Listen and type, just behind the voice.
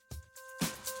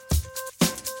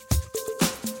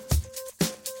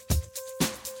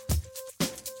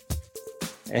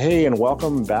Hey, and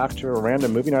welcome back to a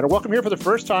Random Movie Night. Or welcome here for the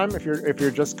first time. If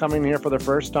you're just coming here for the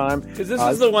first time, because this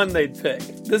is the one they'd pick.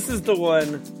 This is the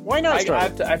one. Why not? I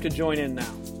have to join in now.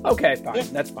 Okay, fine. Yeah.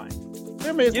 That's fine.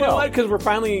 Yeah, may as you well. know what? Because we're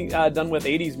finally done with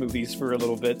 80s movies for a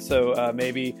little bit, so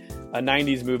maybe a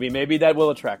 90s movie. Maybe that will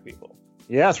attract people.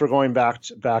 Yes, we're going back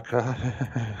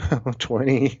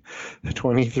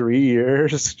 23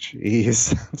 years.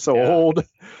 Jeez, so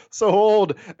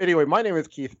old. Anyway, my name is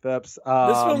Keith Phipps. This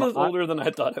one was older than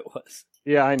I thought it was.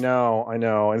 Yeah, I know.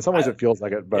 In some ways, it feels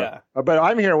like it, but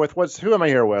I'm here with who am I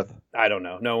here with? I don't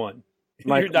know. No one.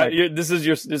 Mike, this is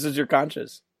your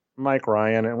conscience. Mike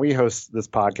Ryan, and we host this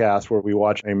podcast where we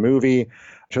watch a movie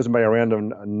chosen by a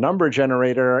random number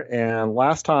generator. And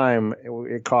last time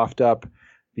it coughed up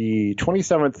the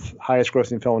 27th highest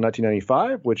grossing film in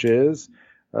 1995, which is,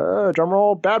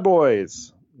 drumroll, Bad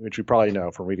Boys, which you probably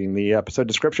know from reading the episode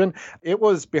description. It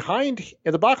was behind,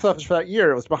 at the box office for that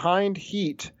year, it was behind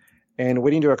Heat and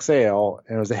Waiting to Exhale,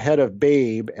 and it was ahead of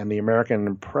Babe and The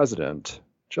American President,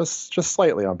 just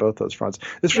slightly on both those fronts.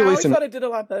 I always thought it did a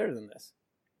lot better than this.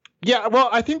 Yeah, well,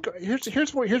 I think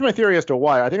here's my theory as to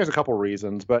why. I think there's a couple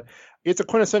reasons, but it's a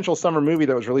quintessential summer movie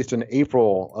that was released in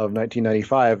April of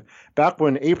 1995, back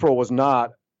when April was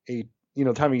not a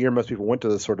time of year most people went to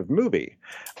this sort of movie.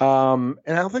 And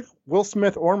I don't think Will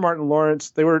Smith or Martin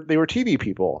Lawrence, they were TV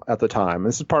people at the time.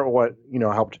 This is part of what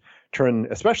helped turn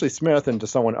especially Smith into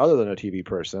someone other than a TV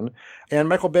person. And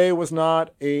Michael Bay was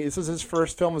this is his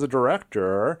first film as a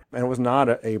director, and it was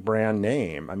not a brand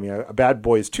name. I mean, Bad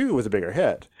Boys 2 was a bigger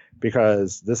hit,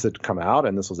 because this had come out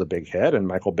and this was a big hit and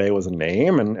Michael Bay was a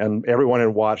name and everyone had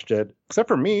watched it except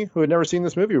for me, who had never seen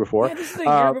this movie before. Yeah, this is a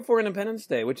year before Independence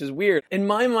Day, which is weird. In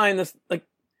my mind,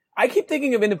 I keep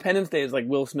thinking of Independence Day as like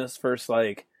Will Smith's first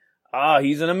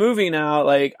he's in a movie now.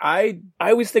 Like I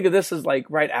always think of this as like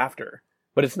right after,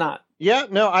 but it's not. Yeah,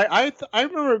 no, I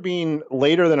remember it being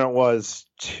later than it was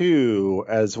 2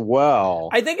 as well.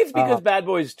 I think it's because Bad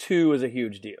Boys 2 was a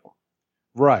huge deal.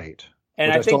 Right. And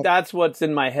I think that's what's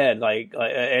in my head,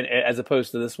 and as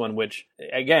opposed to this one, which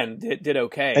again did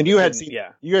okay. And you had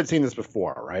seen this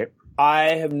before, right?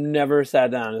 I have never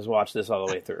sat down and watched this all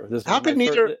the way through. I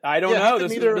don't know.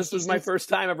 This was my first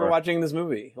time ever watching this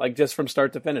movie, like just from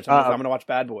start to finish. I'm going to watch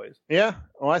Bad Boys. Yeah.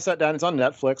 Well, I sat down. It's on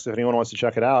Netflix. If anyone wants to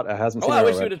check it out, it hasn't. I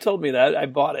wish you would have told me that. I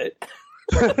bought it.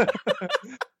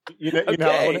 you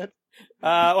now own it?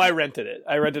 I rented it.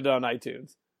 I rented it on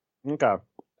iTunes. Okay.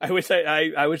 I wish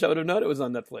I would have known it was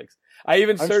on Netflix. I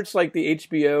even searched the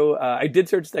HBO. I did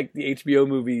search the HBO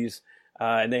movies,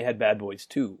 and they had Bad Boys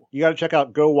 2. You got to check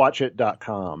out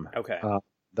GoWatchIt.com. Okay.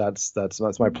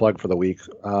 That's my plug for the week.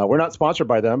 We're not sponsored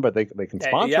by them, but they can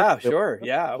sponsor. Yeah, sure.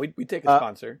 Yeah, we take a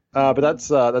sponsor. But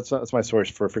that's my source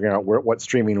for figuring out what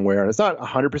streaming where. And it's not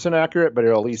 100% accurate, but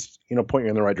it'll at least point you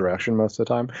in the right direction most of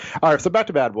the time. All right, so back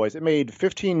to Bad Boys. It made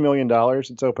 $15 million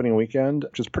its opening weekend,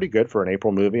 which is pretty good for an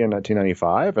April movie in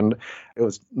 1995, and it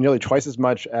was nearly twice as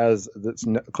much as its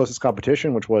closest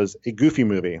competition, which was a Goofy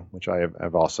movie, which I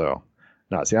have also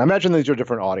not seen. I imagine these are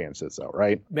different audiences, though,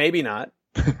 right? Maybe not.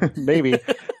 Maybe.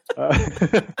 All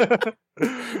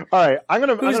right, I'm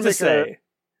gonna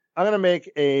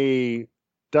make a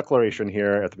declaration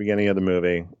here at the beginning of the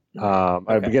movie, at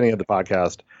the beginning of the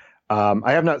podcast.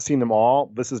 I have not seen them all.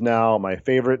 This is now my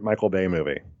favorite Michael Bay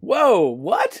movie. Whoa,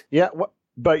 what? Yeah,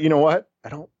 but you know what? I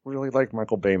don't really like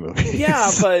Michael Bay movies.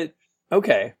 Yeah, but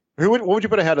okay. What would you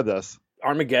put ahead of this?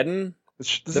 Armageddon?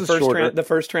 The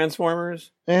first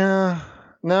Transformers? Yeah.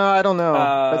 No, I don't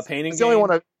know. Pain and Gain? The only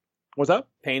one what's that?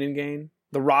 Pain and Gain?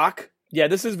 The Rock? Yeah,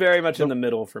 this is very much in the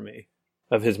middle for me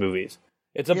of his movies.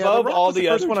 It's above all the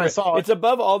other. I saw it's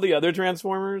above all the other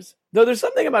Transformers. Though there's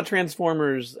something about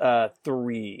Transformers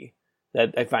 3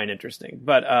 that I find interesting,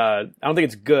 but I don't think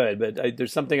it's good. But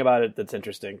there's something about it that's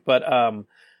interesting. But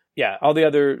yeah, all the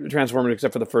other Transformers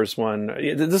except for the first one.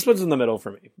 This one's in the middle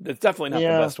for me. It's definitely not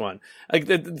the best one. Like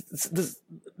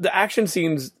the action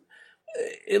scenes,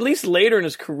 at least later in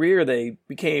his career, they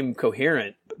became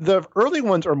coherent. The early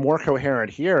ones are more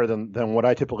coherent here than what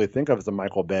I typically think of as a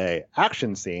Michael Bay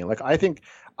action scene. Like I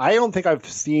don't think I've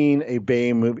seen a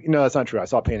Bay movie. No, that's not true. I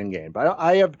saw Pain and Gain, but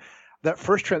I have that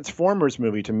first Transformers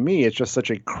movie. To me, it's just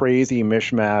such a crazy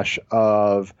mishmash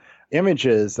of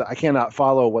images that I cannot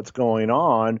follow what's going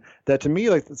on. That to me,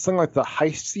 like something like the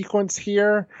heist sequence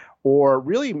here, or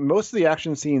really most of the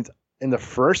action scenes in the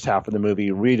first half of the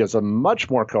movie read as a much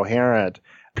more coherent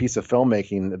piece of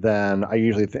filmmaking than I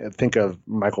usually think of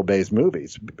Michael Bay's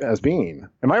movies as being.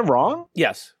 Am I wrong?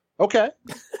 Yes. Okay.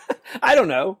 I don't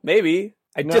know. Maybe.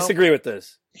 I disagree with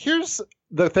this. Here's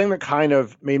the thing that kind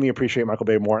of made me appreciate Michael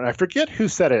Bay more, and I forget who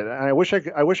said it, and I wish I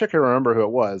could remember who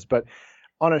it was, but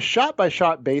on a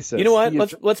shot-by-shot basis. You know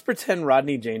what? Let's pretend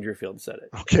Rodney Dangerfield said it.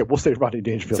 Okay, we'll say Rodney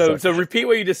Dangerfield. So repeat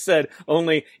what you just said.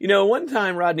 Only, one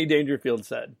time Rodney Dangerfield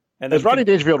said. And as Rodney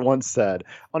Dangerfield once said,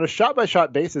 on a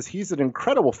shot-by-shot basis, he's an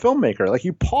incredible filmmaker. Like,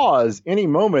 you pause any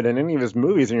moment in any of his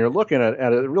movies and you're looking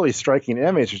at a really striking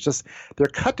image. It's just, they're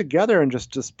cut together in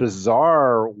just this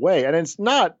bizarre way. And it's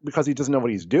not because he doesn't know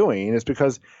what he's doing. It's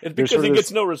because he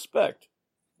gets no respect.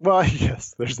 Well,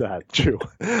 yes, there's that, true.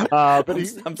 But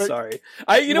I'm sorry.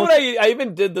 I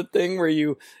even did the thing where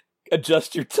you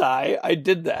adjust your tie. I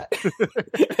did that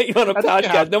on a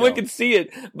podcast. No one can see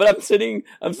it, but I'm sitting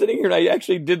here and I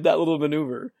actually did that little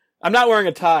maneuver. I'm not wearing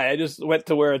a tie. I just went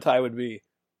to where a tie would be.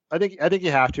 I think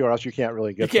you have to, or else you can't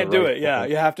really get. You can't do it. Yeah,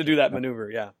 you have to do that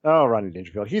maneuver. Yeah. Oh, Rodney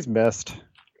Dangerfield, he's missed.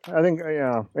 I think,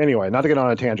 yeah. Anyway, not to get on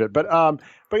a tangent, but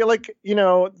like,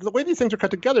 the way these things are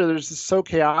cut together, they're just so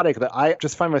chaotic that I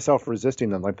just find myself resisting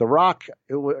them. Like The Rock,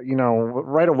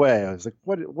 right away, I was like,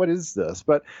 what is this?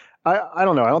 But I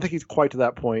don't know. I don't think he's quite to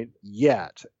that point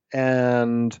yet.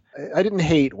 And I didn't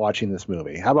hate watching this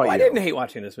movie. How about you? I didn't hate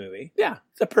watching this movie. Yeah,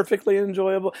 it's a perfectly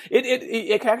enjoyable.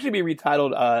 It can actually be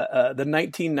retitled the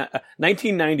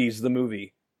 1990s, the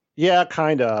movie. Yeah,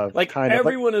 kind of.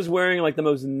 Everyone is wearing like the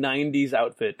most 90s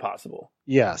outfit possible.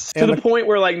 Yes. To the point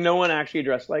where like no one actually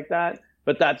dressed like that,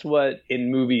 but that's what in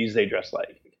movies they dress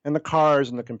like. And the cars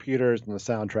and the computers and the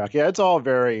soundtrack. Yeah, it's all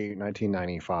very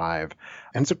 1995.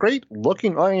 And it's a great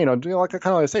looking, like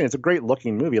I was saying, it's a great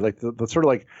looking movie. Like the sort of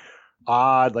like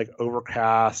odd, like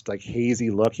overcast, like hazy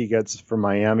look he gets from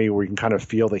Miami where you can kind of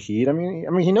feel the heat. I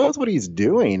mean, he knows what he's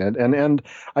doing. And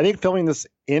I think filming this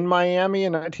in Miami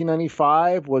in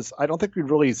 1995 I don't think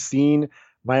we'd really seen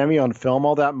Miami on film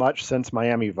all that much since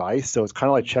Miami Vice. So it's kind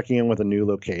of like checking in with a new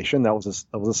location. That was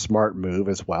a smart move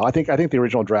as well. I think the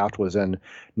original draft was in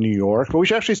New York, but we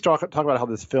should actually talk about how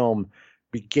this film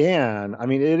began. I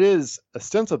mean, it is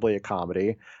ostensibly a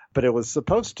comedy, but it was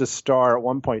supposed to star at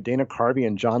one point Dana Carvey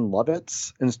and John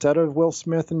Lovitz instead of Will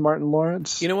Smith and Martin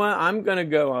Lawrence. You know what? I'm going to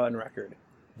go on record.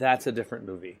 That's a different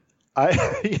movie.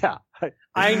 Yeah.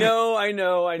 I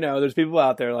know. There's people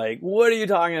out there like, what are you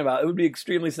talking about? It would be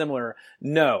extremely similar.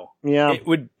 No. Yeah. It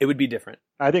would be different.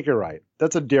 I think you're right.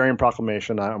 That's a daring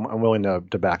proclamation I'm willing to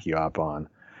back you up on.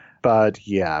 But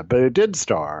it did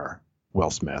star Will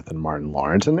Smith and Martin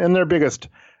Lawrence and their biggest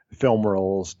film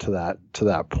roles to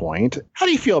that point. How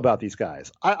do you feel about these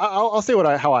guys? I'll say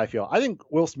how I feel. I think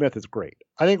Will Smith is great.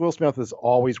 I think Will Smith is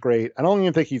always great. I don't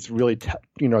even think he's really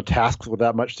tasked with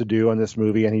that much to do in this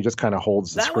movie, and he just kind of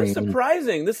holds the screen. That was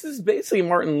surprising. This is basically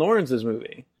Martin Lawrence's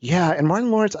movie. Yeah, and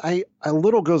Martin Lawrence, a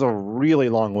little goes a really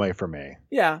long way for me.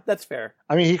 Yeah, that's fair.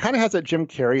 I mean, he kind of has that Jim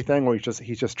Carrey thing where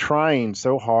he's just trying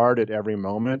so hard at every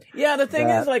moment. Yeah, the thing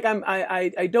is, like,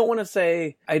 I don't want to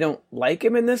say I don't like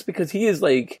him in this because he is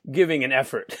like giving an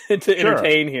effort to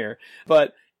entertain here,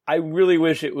 but I really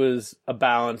wish it was a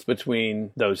balance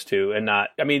between those two and not.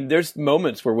 I mean, there's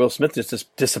moments where Will Smith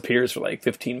just disappears for like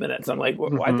 15 minutes. I'm like,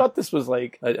 well, I thought this was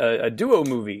like a duo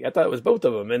movie. I thought it was both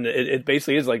of them, and it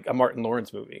basically is like a Martin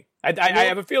Lawrence movie. I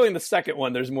have a feeling the second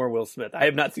one there's more Will Smith. I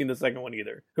have not seen the second one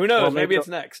either. Who knows? Well, maybe it's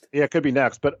next. Yeah, it could be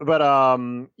next. But I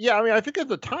mean, I think at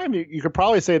the time you could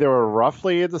probably say they were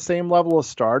roughly at the same level of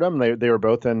stardom. They were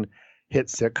both in hit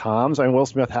sitcoms. I mean, Will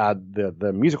Smith had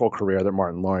the musical career that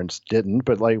Martin Lawrence didn't,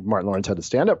 but like Martin Lawrence had the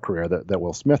stand-up career that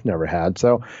Will Smith never had.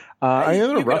 So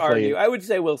you could argue. I would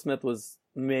say Will Smith was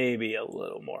maybe a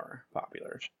little more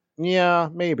popular. Yeah,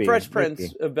 maybe. Fresh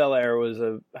Prince of Bel-Air was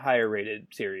a higher rated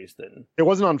series than... It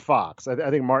wasn't on Fox. I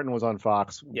think Martin was on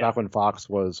Fox back when Fox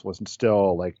was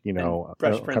still like, And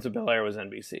Fresh Prince of Bel-Air was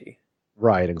NBC.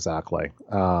 Right, exactly.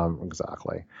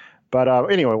 Exactly.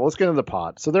 But anyway, let's get into the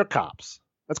plot. So they're cops.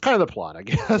 That's kind of the plot, I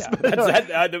guess.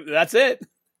 Yeah, that's it.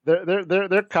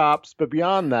 They're cops, but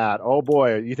beyond that, oh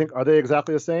boy, you think, are they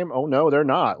exactly the same? Oh no, they're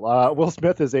not. Will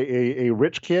Smith is a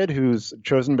rich kid who's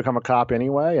chosen to become a cop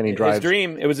anyway, and he drives. His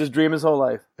dream. It was his dream his whole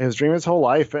life. His dream his whole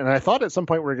life, and I thought at some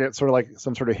point we're gonna get sort of like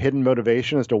some sort of hidden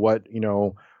motivation as to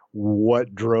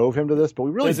what drove him to this, but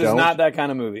we really don't. This is not that kind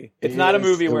of movie. It's not a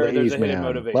movie where there's a hidden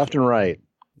motivation. Left and right.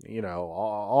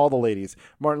 All the ladies.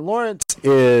 Martin Lawrence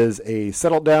is a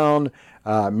settled down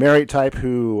married type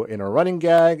who, in a running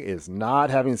gag, is not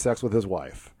having sex with his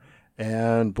wife.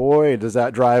 And boy, does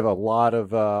that drive a lot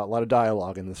of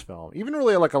dialogue in this film. Even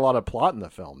really like a lot of plot in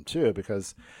the film too,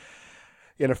 because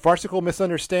in a farcical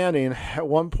misunderstanding, at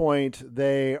one point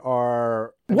they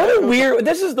are.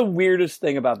 This is the weirdest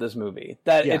thing about this movie.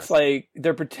 That Yes. It's like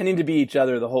they're pretending to be each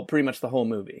other pretty much the whole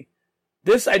movie.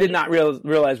 This I did not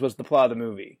realize was the plot of the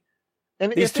movie.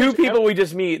 And these two people we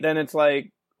just meet, then it's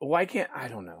like, why can't I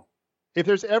don't know. If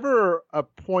there's ever a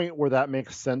point where that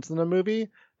makes sense in a movie,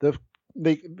 the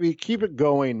they keep it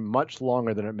going much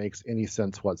longer than it makes any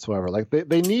sense whatsoever. Like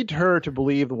they need her to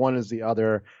believe the one is the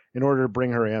other in order to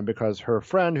bring her in, because her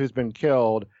friend who's been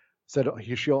killed said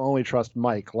she'll only trust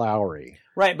Mike Lowry.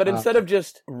 Right, but instead of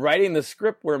just writing the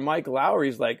script where Mike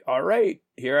Lowry's like, all right,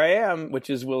 here I am, which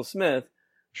is Will Smith,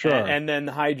 sure, and then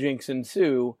hijinks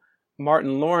ensue,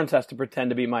 Martin Lawrence has to pretend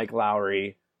to be Mike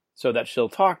Lowry so that she'll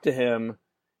talk to him,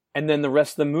 and then the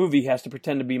rest of the movie has to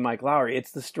pretend to be Mike Lowry.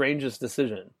 It's the strangest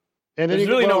decision. And there's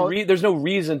really there's no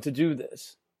reason to do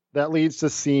this. That leads to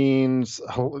scenes,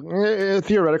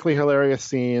 theoretically hilarious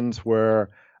scenes,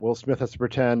 where Will Smith has to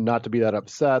pretend not to be that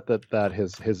upset that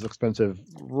his expensive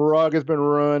rug has been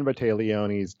ruined by Téa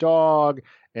Leoni's dog,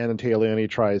 and then Téa Leoni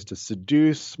tries to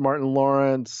seduce Martin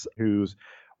Lawrence, who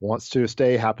wants to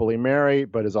stay happily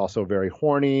married but is also very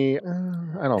horny.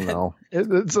 I don't know.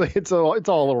 It's all a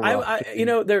little rough.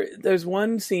 There's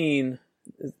one scene,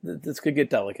 this could get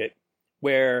delicate,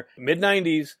 where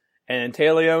mid-90s. And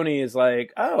Téa Leoni is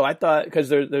like, oh, I thought, because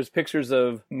there's pictures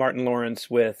of Martin Lawrence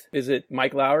with, is it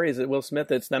Mike Lowry? Is it Will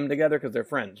Smith? It's them together because they're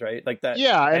friends, right? Like that.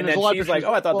 Yeah, and then she's like,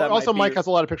 oh, I thought that. Also, Mike has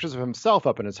a lot of pictures of himself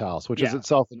up in his house, which is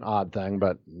itself an odd thing,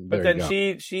 but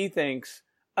then she thinks,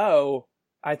 oh,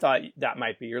 I thought that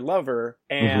might be your lover,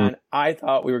 and I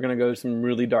thought we were going to go to some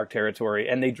really dark territory,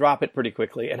 and they drop it pretty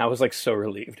quickly, and I was like so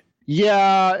relieved.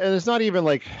 Yeah, and it's not even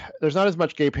like there's not as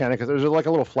much gay panic because there's like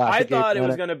a little flash. I thought it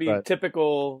was going to be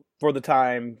typical for the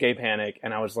time gay panic,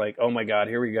 and I was like, oh my god,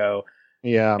 here we go.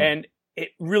 Yeah, and it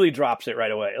really drops it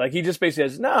right away. Like he just basically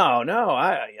says, no, I'm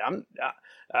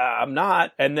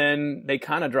not, and then they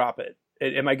kind of drop it.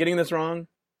 Am I getting this wrong?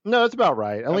 No, that's about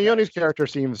right. And Leone's character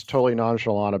seems totally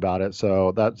nonchalant about it,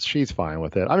 so she's fine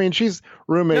with it. I mean, she's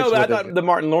roommates. No, but I thought the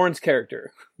Martin Lawrence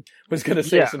character was going to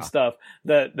say some stuff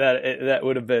that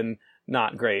would have been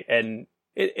not great, and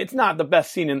it's not the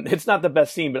best scene. It's not the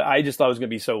best scene, but I just thought it was going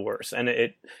to be so worse, and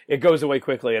it goes away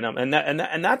quickly, and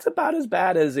that's about as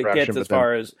bad as it gets as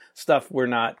far as stuff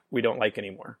we don't like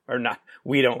anymore,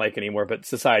 but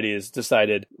society has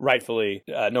decided rightfully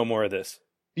no more of this.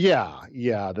 Yeah,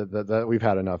 that we've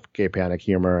had enough gay panic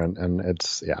humor, and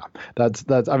it's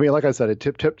that's. I mean, like I said, it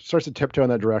starts to tiptoe in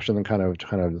that direction, and kind of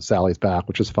sallies back,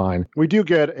 which is fine. We do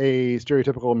get a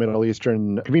stereotypical Middle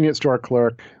Eastern convenience store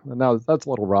clerk, and now that's a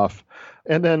little rough.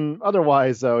 And then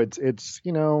otherwise, though, it's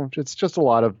just a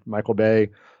lot of Michael Bay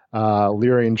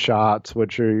leering shots,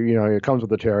 which are it comes with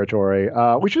the territory.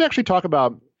 We should actually talk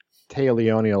about Téa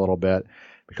Leoni a little bit,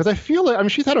 because I feel like, I mean,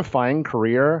 she's had a fine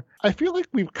career. I feel like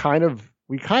we kind of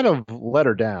let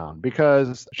her down,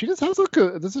 because she just has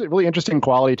this is a really interesting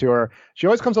quality to her. She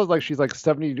always comes out like she's like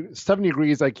 70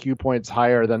 degrees IQ points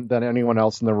higher than anyone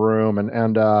else in the room,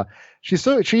 and she's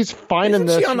fine in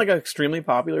this. Is she on like an extremely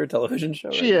popular television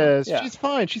show? She is. Yeah. She's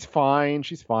fine. She's fine.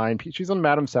 She's on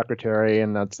Madam Secretary,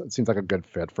 and it seems like a good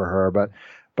fit for her. But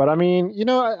I mean,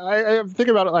 I think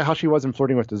about it, like how she was in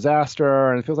Flirting with Disaster,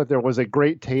 and it feels like there was a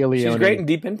great Téa Leoni. She's great in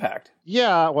Deep Impact.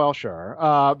 Yeah, well, sure.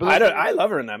 But I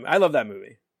love her in that. I love that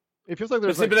movie. It feels like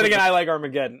there's. But then again, I like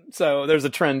Armageddon, so there's a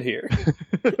trend here.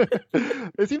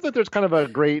 It seems like there's kind of a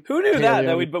great. Who knew that?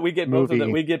 But we get both of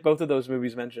them. We get both of those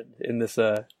movies mentioned in this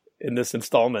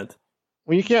installment.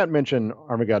 Well, you can't mention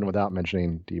Armageddon without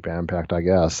mentioning Deep Impact, I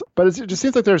guess. But it just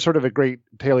seems like there's sort of a great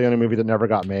Téa Leoni movie that never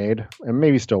got made, and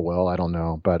maybe still will. I don't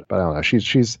know, but I don't know.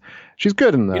 She's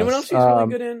good in this. You know what else she's really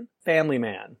good in? Family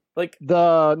Man, like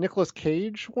the Nicolas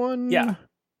Cage one. Yeah,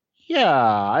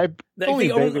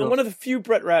 one of the few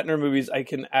Brett Ratner movies I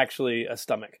can actually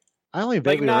stomach. I only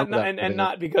vaguely remember that, and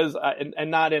not because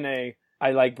and not in a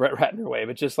I like Brett Ratner way,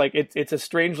 but just like it's a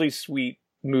strangely sweet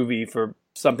movie for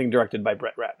something directed by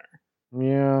Brett Ratner.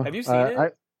 Yeah. Have you seen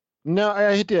it? No,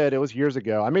 I did. It was years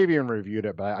ago. I maybe even reviewed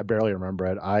it, but I barely remember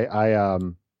it.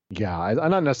 I'm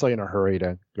not necessarily in a hurry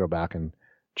to go back and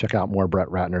check out more Brett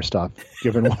Ratner stuff,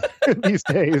 given these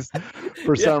days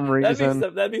for some reason.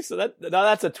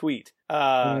 That's a tweet. You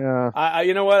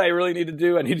know what I really need to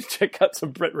do? I need to check out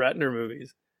some Brett Ratner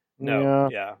movies. No,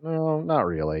 not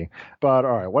really. But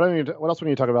all right, what else we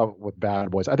need to talk about with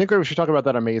Bad Boys? I think we should talk about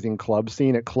that amazing club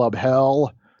scene at Club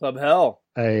Hell. Club Hell.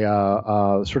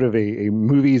 A sort of a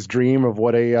movie's dream of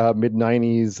what a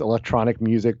mid-90s electronic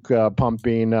music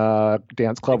pumping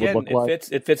dance club would look like.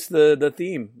 It fits the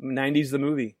theme. 90s the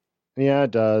movie. Yeah,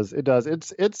 it does.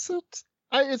 It's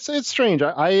strange.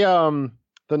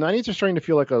 The 90s are starting to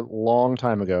feel like a long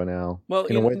time ago now. Well,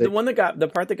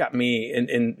 the part that got me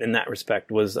in that respect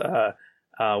was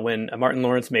when Martin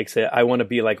Lawrence makes it "I Want to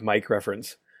Be Like Mike"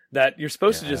 reference that you're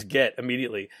supposed to just get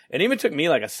immediately. And it even took me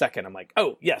like a second. I'm like,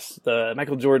 oh yes, the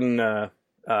Michael Jordan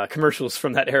commercials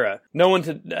from that era.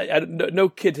 No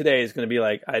kid today is going to be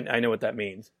like, I know what that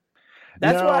means.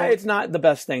 That's why it's not the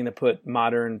best thing to put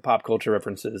modern pop culture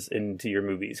references into your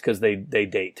movies, because they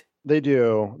date. They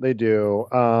do.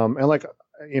 And like,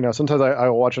 sometimes I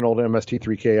watch an old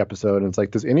MST3K episode and it's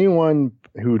like, does anyone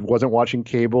who wasn't watching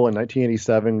cable in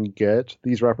 1987 get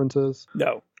these references?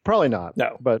 No. Probably not.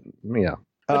 No. But yeah.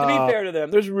 But to be fair to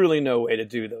them, there's really no way to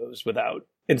do those without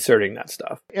inserting that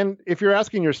stuff. And if you're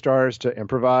asking your stars to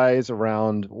improvise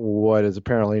around what is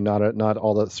apparently not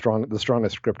all the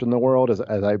strongest script in the world, as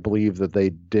I believe that they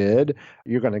did,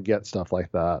 you're going to get stuff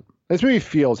like that. This movie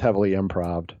feels heavily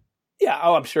improv. Yeah,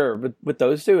 I'm sure. But with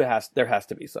those two, there has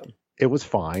to be some. It was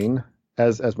fine.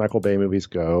 As Michael Bay movies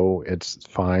go, it's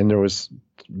fine. There's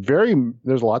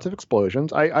lots of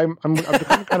explosions. I'm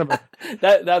becoming kind of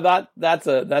that's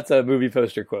a movie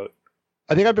poster quote.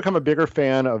 I think I've become a bigger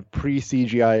fan of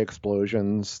pre-CGI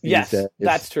explosions these days.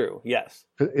 That's true. Yes,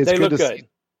 they look good.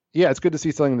 It's good to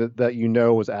see something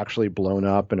that was actually blown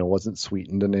up and it wasn't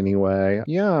sweetened in any way.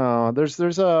 Yeah, there's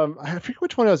I forget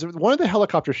which one it was. One of the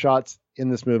helicopter shots in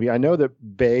this movie, I know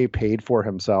that Bay paid for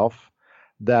himself,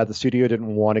 that the studio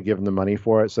didn't want to give him the money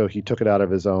for it, so he took it out of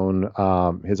his own.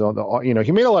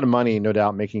 He made a lot of money, no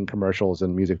doubt, making commercials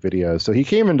and music videos. So he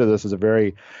came into this as a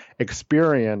very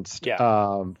experienced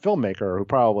filmmaker who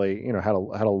probably had a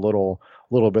little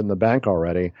bit in the bank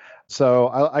already. So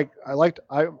I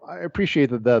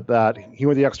appreciate that he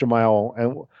went the extra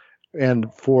mile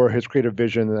and for his creative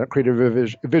vision. And that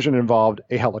creative vision involved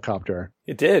a helicopter.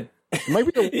 It did. It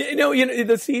might be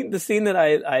the scene that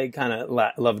I kind of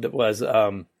loved was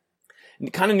kind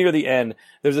of near the end.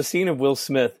 There's a scene of Will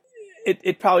Smith.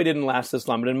 It probably didn't last this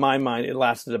long, but in my mind, it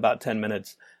lasted about 10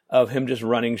 minutes of him just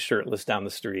running shirtless down the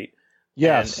street.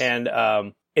 Yes,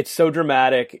 and it's so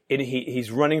dramatic. He's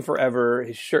running forever.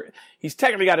 He's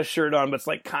technically got his shirt on, but it's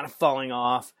like kind of falling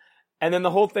off. And then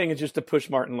the whole thing is just to push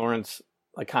Martin Lawrence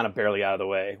like kind of barely out of the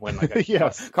way when like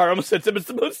a car almost hits him.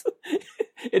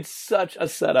 It's such a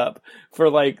setup for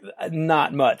like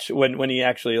not much when he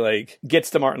actually like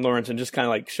gets to Martin Lawrence and just kind of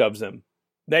like shoves him.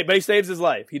 But he saves his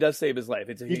life. He does save his life.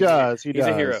 He does. He's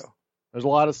a hero. There's a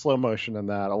lot of slow motion in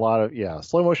that. A lot of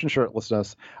slow motion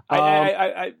shirtlessness.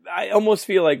 I almost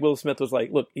feel like Will Smith was like,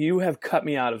 "Look, you have cut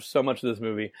me out of so much of this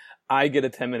movie. I get a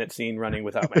 10-minute scene running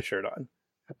without my shirt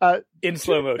on in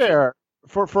slow motion." Fair.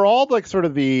 For all like sort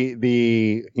of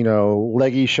the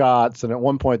leggy shots, and at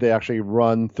one point they actually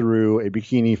run through a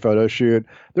bikini photo shoot.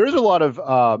 There is a lot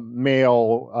of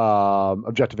male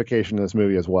objectification in this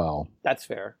movie as well. That's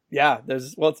fair. Yeah.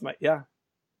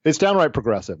 It's downright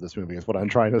progressive. This movie is what I'm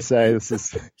trying to say. This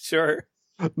is sure.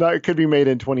 It could be made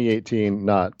in 2018,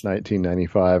 not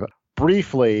 1995.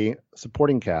 Briefly,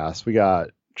 supporting cast. We got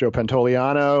Joe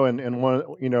Pantoliano and one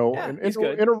in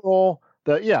a role.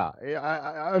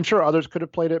 I'm sure others could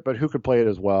have played it, but who could play it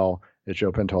as well is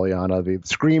Joe Pantoliano, the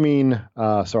screaming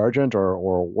sergeant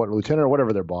or what lieutenant or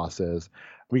whatever their boss is.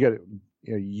 We got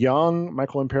young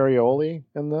Michael Imperioli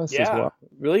in this as well.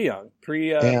 Really young,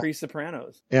 pre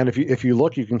Sopranos. And if you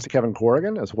look, you can see Kevin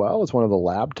Corrigan as well as one of the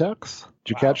lab techs.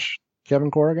 Did you catch Kevin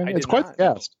Corrigan? It's quite the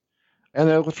cast. And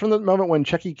it was from the moment when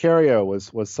Checky Cario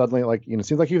was suddenly like,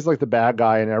 seems like he was like the bad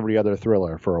guy in every other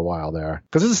thriller for a while there.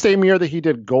 Because it's the same year that he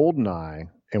did Goldeneye,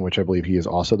 in which I believe he is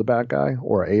also the bad guy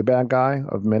or a bad guy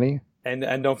of many.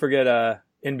 And don't forget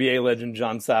NBA legend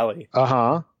John Sally.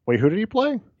 Wait, who did he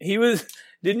play? He was.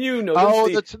 Didn't you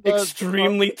notice the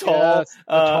extremely tall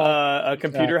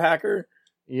computer hacker?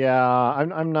 Yeah,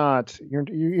 I'm not.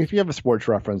 If you have a sports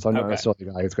reference, I'm not necessarily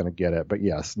the guy who's going to get it. But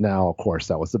yes, now of course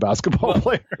that was the basketball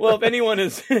player. Well, if anyone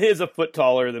is a foot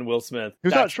taller than Will Smith,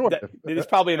 who's not short, he's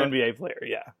probably an NBA player.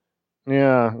 Yeah.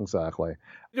 Yeah, exactly.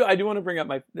 I do want to bring up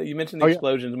you mentioned the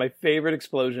explosions. My favorite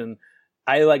explosion,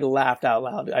 I like laughed out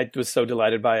loud. I was so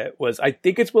delighted by it. I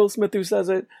think it's Will Smith who says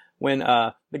it when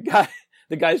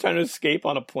the guy's trying to escape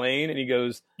on a plane and he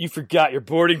goes, "You forgot your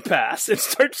boarding pass," and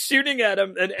starts shooting at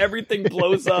him and everything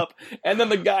blows up. And then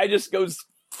the guy just goes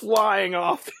flying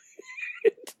off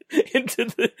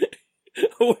into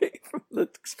away from the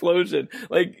explosion.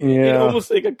 Like, it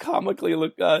almost like a comically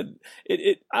look, I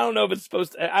don't know if it's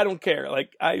supposed to, I don't care.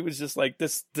 Like, I was just like,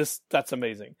 that's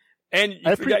amazing. And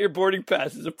you forgot your boarding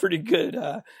pass is a pretty good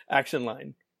action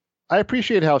line. I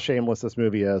appreciate how shameless this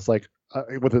movie is, like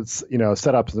with its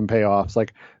setups and payoffs,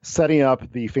 like setting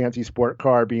up the fancy sports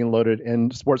car being loaded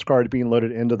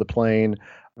into the plane,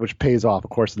 which pays off, of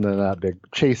course, and then that big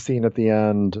chase scene at the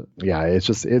end. Yeah, it's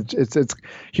just it's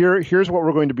here's what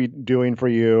we're going to be doing for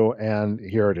you, and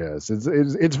here it is.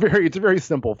 It's a very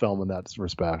simple film in that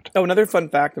respect. Oh, another fun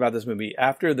fact about this movie: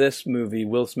 after this movie,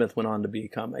 Will Smith went on to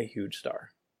become a huge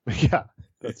star. Yeah,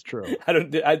 that's true.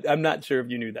 I'm not sure if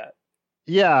you knew that.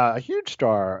 Yeah, a huge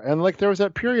star. And like there was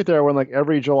that period there when like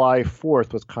every July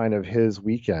 4th was kind of his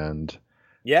weekend.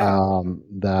 Yeah,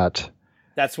 That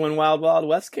that's when Wild Wild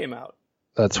West came out.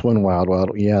 that's when Wild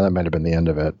Wild. Yeah, that might have been the end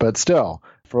of it, but still,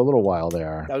 for a little while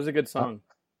there. That was a good Uh, song.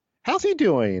 how's he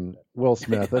doing, Will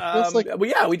Smith? It feels like Well,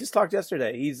 yeah, we just talked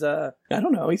yesterday. He's I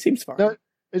don't know. He seems no, fine.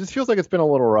 it just feels like it's been a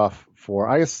little rough for.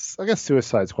 I guess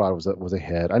Suicide Squad was a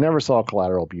hit. I never saw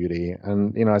Collateral Beauty,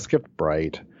 and I skipped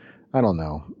Bright. I don't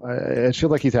know. I feel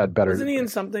like he's had better. Wasn't he in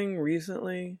something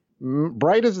recently?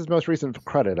 Bright is his most recent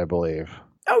credit, I believe.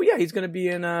 Oh yeah, he's going to be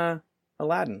in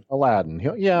Aladdin. Aladdin.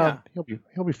 Yeah.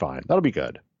 He'll be fine. That'll be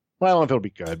good. Well, I don't know if it'll be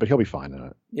good, but he'll be fine in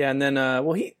it. Yeah, and then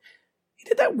well he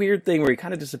did that weird thing where he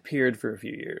kind of disappeared for a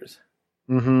few years.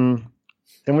 Mm-hmm.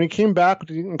 And when he came back,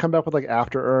 did he come back with like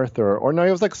After Earth or no?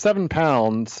 He was like 7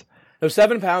 pounds. No,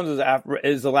 7 pounds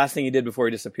is the last thing he did before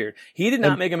he disappeared. He did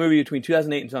not And make a movie between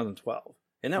 2008 and 2012.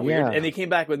 Isn't that weird? yeah, And he came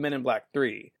back with Men in Black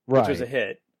 3, which was a right.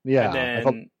 hit. Yeah, And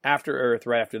then After Earth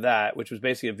right after that, which was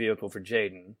basically a vehicle for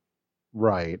Jaden.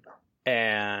 right.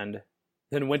 And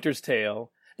then Winter's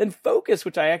Tale. Then Focus,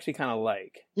 which I actually kind of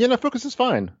like. Yeah, no, Focus is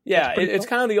fine. Yeah, That's pretty it's fun.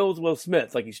 kind of the old Will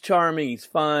Smith. Like, he's charming, he's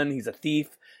fun, he's a thief.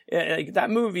 Yeah, like, that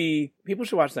movie, people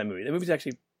should watch that movie. That movie's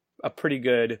actually a pretty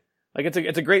good, like,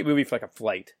 it's a great movie for like a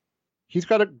flight. He's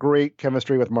got a great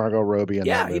chemistry with Margot Robbie in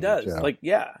Yeah, that he movie does. too. Like,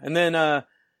 yeah. And then,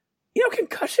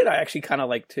 Concussion I actually kind of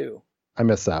like too. I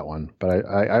missed that one, but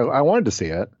I wanted to see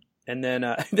it. And then,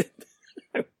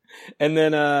 and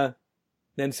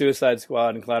then Suicide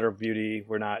Squad and Collateral Beauty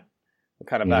were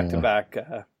kind of back to Yeah, back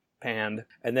panned.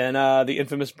 And then the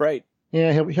infamous Bright.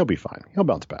 yeah, he'll be fine. He'll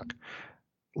bounce back.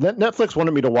 Netflix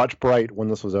wanted me to watch Bright when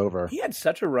this was over. He had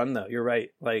such a run though. You're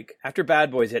right. Like after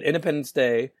Bad Boys, he had Independence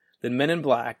Day, then Men in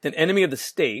Black, then Enemy of the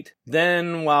State,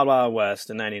 then Wild Wild West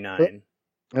in '99.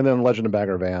 And then Legend of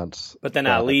Bagger Vance. But then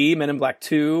Bad. Ali, Men in Black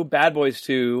 2, Bad Boys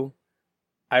 2,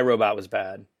 iRobot was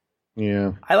bad.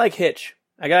 Yeah, I like Hitch.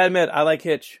 I gotta admit, I like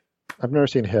Hitch. I've never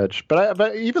seen Hitch,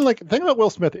 but even like the thing about Will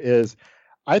Smith is,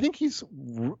 I think he's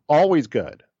always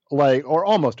good, like or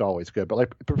almost always good. But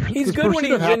like He's his good when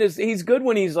pursuit of he's good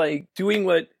when he's like doing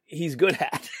what he's good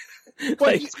at. Well,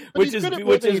 Like but he's good at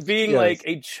which what is being yes. like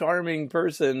a charming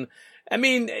person. I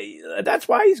mean, that's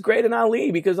why he's great in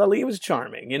Ali, because Ali was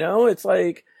charming, It's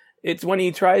like it's when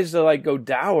he tries to like go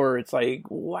dour, it's like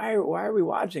why are we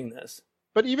watching this?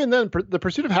 But even then, The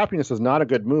Pursuit of Happiness is not a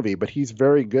good movie, but he's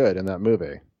very good in that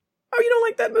movie. Oh, you don't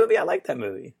like that movie? I like that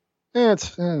movie.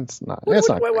 It's not. It's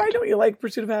not. Why Great. don't you like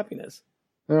Pursuit of Happiness?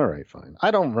 All right, fine.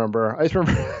 I don't remember. I just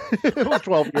remember it was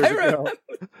 12 years ago.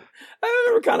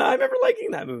 I remember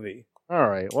liking that movie. All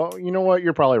right. Well, you know what?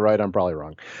 You're probably right. I'm probably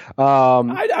wrong.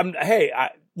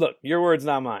 Look, your words,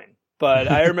 not mine. But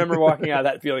I remember walking out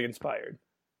of that feeling inspired.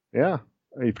 Yeah.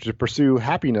 To pursue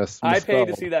happiness. I paid to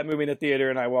misspelled. see that movie in the theater,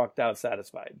 and I walked out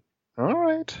satisfied. All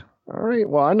right. All right.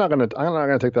 Well, I'm not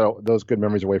gonna take those good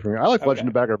memories away from you. I like Legend Okay.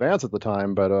 of Bagger Vance at the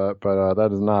time, but that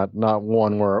is not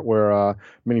one where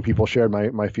many people shared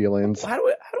my feelings. How do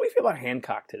we feel about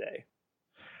Hancock today?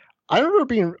 I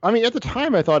remember I mean, at the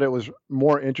time, I thought it was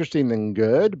more interesting than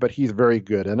good, but he's very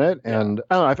good in it. Yeah. And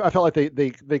I don't know, I felt like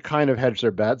they kind of hedged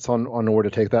their bets on where to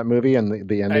take that movie, and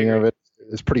the ending of agree. it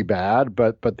is pretty bad.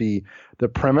 But the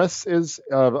premise is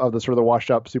of the sort of the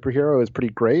washed up superhero is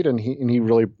pretty great, and he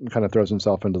really kind of throws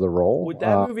himself into the role. Would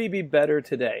that movie be better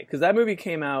today? Because that movie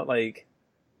came out like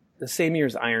the same year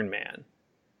as Iron Man,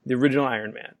 the original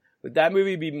Iron Man. Would that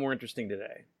movie be more interesting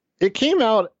today? It came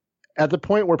out at the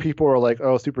point where people were like,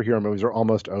 "Oh, superhero movies are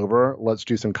almost over. Let's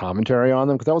do some commentary on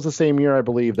them." Because that was the same year, I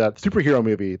believe, that superhero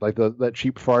movie, like that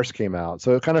cheap farce, came out.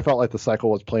 So it kind of felt like the cycle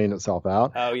was playing itself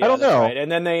out. Oh yeah, I don't that's know. right. And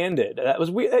then they ended. That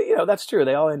was weird. That's true.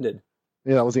 They all ended.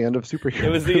 Yeah, that was the end of superhero. It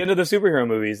was the end of the superhero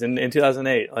movies in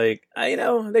 2008. Like,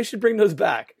 they should bring those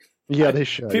back. Yeah, they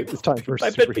should. People, It's time for.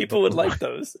 I bet superhero people would movie. like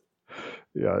those.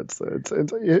 Yeah, it's.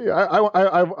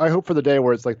 I hope for the day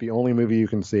where it's like the only movie you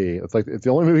can see. It's like it's the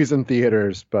only movies in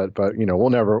theaters, but we'll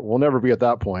never be at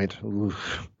that point.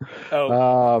 Oof.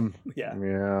 Oh, yeah.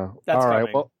 Yeah. That's all right.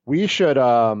 coming. Well, we should.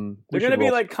 They're going to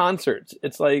be like concerts.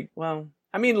 It's like, well,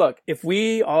 I mean, look, if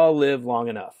we all live long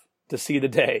enough to see the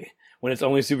day when it's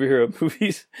only superhero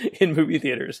movies in movie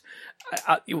theaters,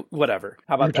 whatever.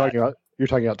 How about that? You're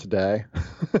talking about today.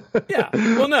 Yeah.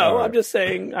 Well, no, All right. I'm just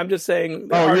saying.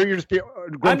 Oh, you're just.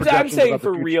 I'm saying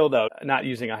for real though, not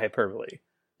using a hyperbole.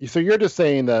 So you're just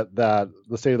saying that the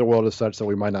state of the world is such that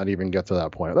we might not even get to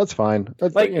that point. That's fine.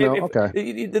 That's Like,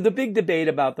 okay. The big debate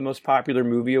about the most popular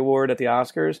movie award at the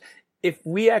Oscars, if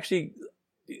we actually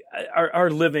are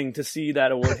living to see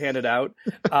that award handed out,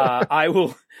 I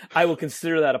will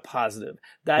consider that a positive.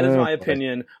 That is my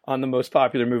opinion on the most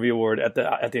popular movie award at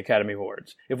the Academy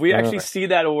Awards. If we actually see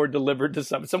that award delivered to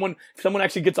someone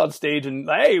actually gets on stage and,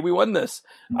 hey, we won this,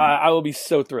 I will be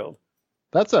so thrilled.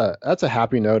 That's a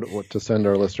happy note to send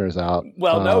our listeners out.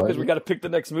 Well, no, because we got to pick the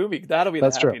next movie. That'll be the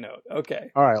happy note.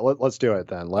 Okay. All right, let's do it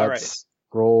then. Let's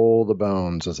roll the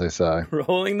bones, as they say.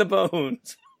 Rolling the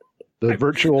bones. The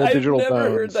virtual digital bones. I've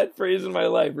never heard that phrase in my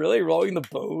life. Really? Rolling the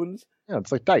bones? Yeah,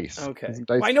 it's like dice. Okay.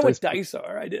 Dice, I know what dice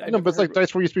are. I but it's like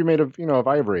dice were used to be made of, of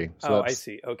ivory. So I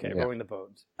see. Okay, yeah. Rolling the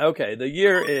bones. Okay, the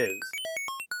year is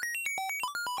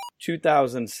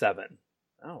 2007.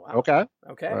 Oh, wow.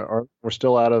 Okay. We're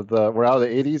still out of the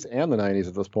 80s and the 90s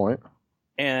at this point.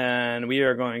 And we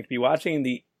are going to be watching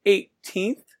the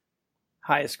 18th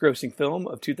highest grossing film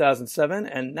of 2007,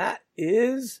 and that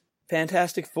is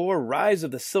Fantastic Four: Rise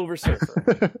of the Silver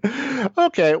Surfer.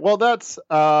 Okay, well that's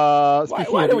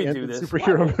why do we do this?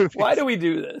 Superhero movies. Why do we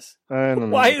do this? I don't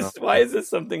know. Why is this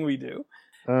something we do?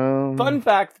 Fun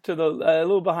fact to the a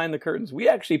little behind the curtains: we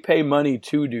actually pay money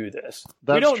to do this.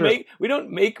 We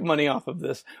don't make money off of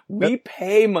this. We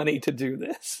pay money to do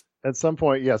this. At some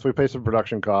point, yes, we pay some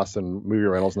production costs and movie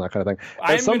rentals and that kind of thing.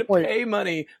 I'm going to pay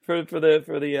money for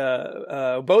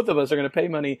the both of us are going to pay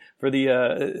money for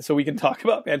the so we can talk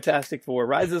about Fantastic Four: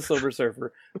 Rise of the Silver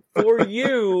Surfer for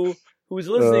you who's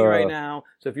listening right now.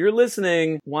 So if you're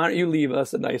listening, why don't you leave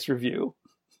us a nice review?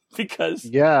 Because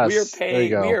we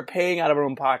are paying out of our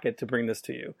own pocket to bring this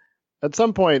to you. At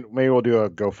some point, maybe we'll do a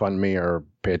GoFundMe or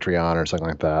Patreon or something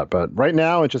like that. But right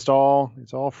now, it's all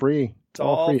free. It's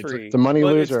all free. It's a money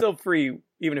loser. It's still free,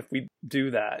 even if we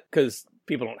do that, because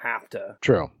people don't have to.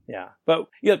 True. Yeah, but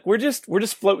look, we're just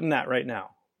floating that right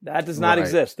now. That does not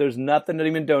exist. There's nothing to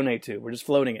even donate to. We're just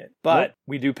floating it. But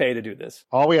we do pay to do this.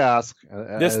 All we ask.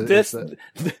 This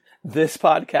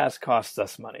podcast costs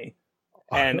us money.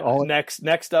 And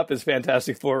next up is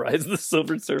Fantastic Four: Rise of the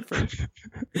Silver Surfer.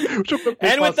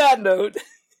 And with that note,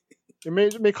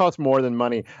 it may cost more than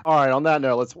money. All right, on that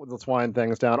note, let's wind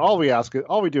things down. All we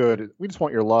do, we just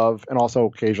want your love and also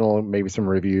occasional maybe some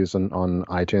reviews on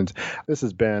iTunes. This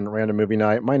has been Random Movie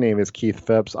Night. My name is Keith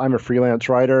Phipps. I'm a freelance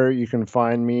writer. You can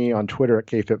find me on Twitter at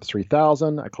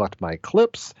KPhipps3000. I collect my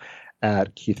clips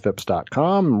at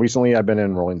keithphipps.com. Recently, I've been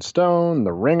in Rolling Stone,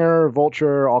 The Ringer,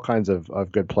 Vulture, all kinds of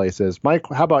good places. Mike,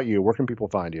 how about you? Where can people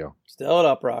find you? Still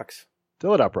at Uprocks.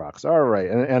 Still at Uprocks. All right.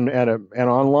 And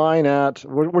online at,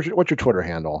 what's your Twitter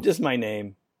handle? Just my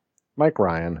name. Mike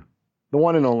Ryan. The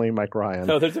one and only Mike Ryan.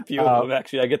 No, there's a few of them,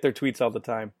 actually. I get their tweets all the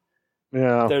time.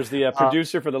 Yeah. There's the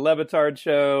producer for the Levitard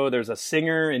show. There's a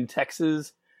singer in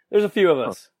Texas. There's a few of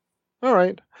us. All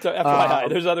right. So FYI,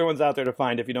 there's other ones out there to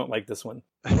find if you don't like this one.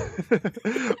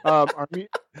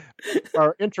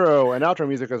 Our intro and outro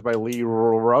music is by Lee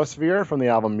Rosevere from the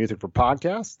album Music for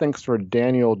Podcasts. Thanks for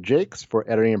Daniel Jakes for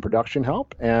editing and production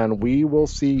help, and we will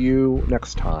see you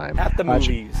next time. At the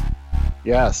movies.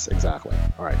 Yes, exactly.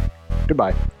 All right.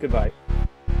 Goodbye. Goodbye.